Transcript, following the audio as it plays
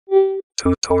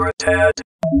Tutor Ted.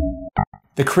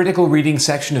 The critical reading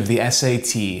section of the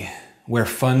SAT, where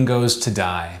fun goes to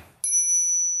die.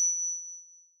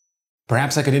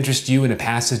 Perhaps I could interest you in a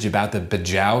passage about the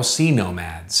Bajau sea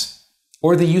nomads,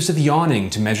 or the use of yawning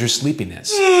to measure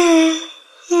sleepiness,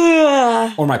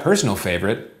 or my personal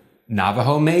favorite,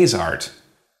 Navajo maze art.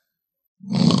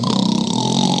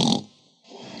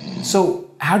 So,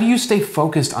 how do you stay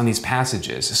focused on these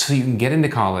passages so you can get into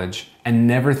college and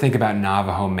never think about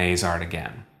Navajo maze art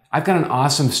again? I've got an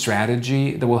awesome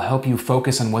strategy that will help you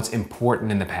focus on what's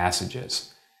important in the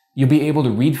passages. You'll be able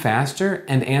to read faster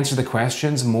and answer the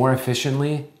questions more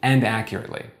efficiently and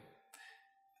accurately.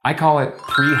 I call it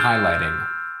pre-highlighting,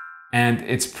 and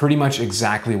it's pretty much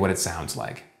exactly what it sounds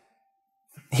like.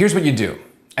 Here's what you do.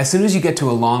 As soon as you get to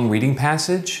a long reading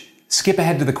passage, skip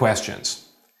ahead to the questions.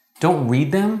 Don't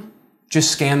read them, just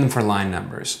scan them for line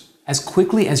numbers. As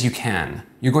quickly as you can,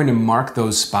 you're going to mark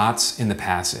those spots in the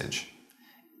passage.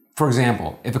 For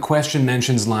example, if a question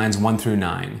mentions lines 1 through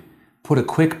 9, put a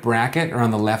quick bracket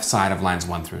around the left side of lines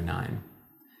 1 through 9.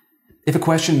 If a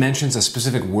question mentions a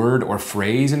specific word or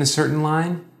phrase in a certain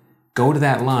line, go to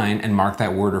that line and mark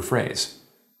that word or phrase.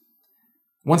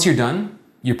 Once you're done,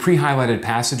 your pre-highlighted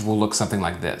passage will look something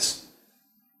like this.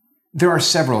 There are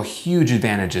several huge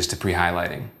advantages to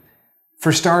pre-highlighting.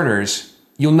 For starters,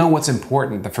 you'll know what's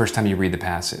important the first time you read the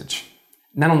passage.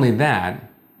 Not only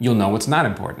that, you'll know what's not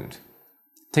important.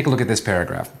 Take a look at this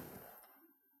paragraph.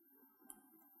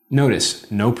 Notice,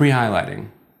 no pre-highlighting.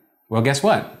 Well, guess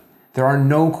what? There are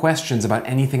no questions about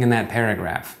anything in that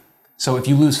paragraph. So if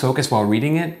you lose focus while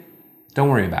reading it, don't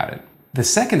worry about it. The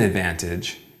second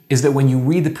advantage is that when you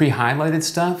read the pre-highlighted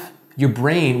stuff, your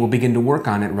brain will begin to work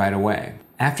on it right away.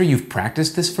 After you've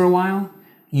practiced this for a while,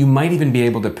 you might even be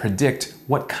able to predict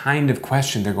what kind of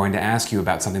question they're going to ask you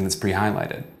about something that's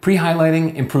pre-highlighted.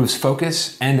 Pre-highlighting improves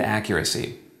focus and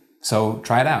accuracy. So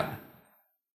try it out.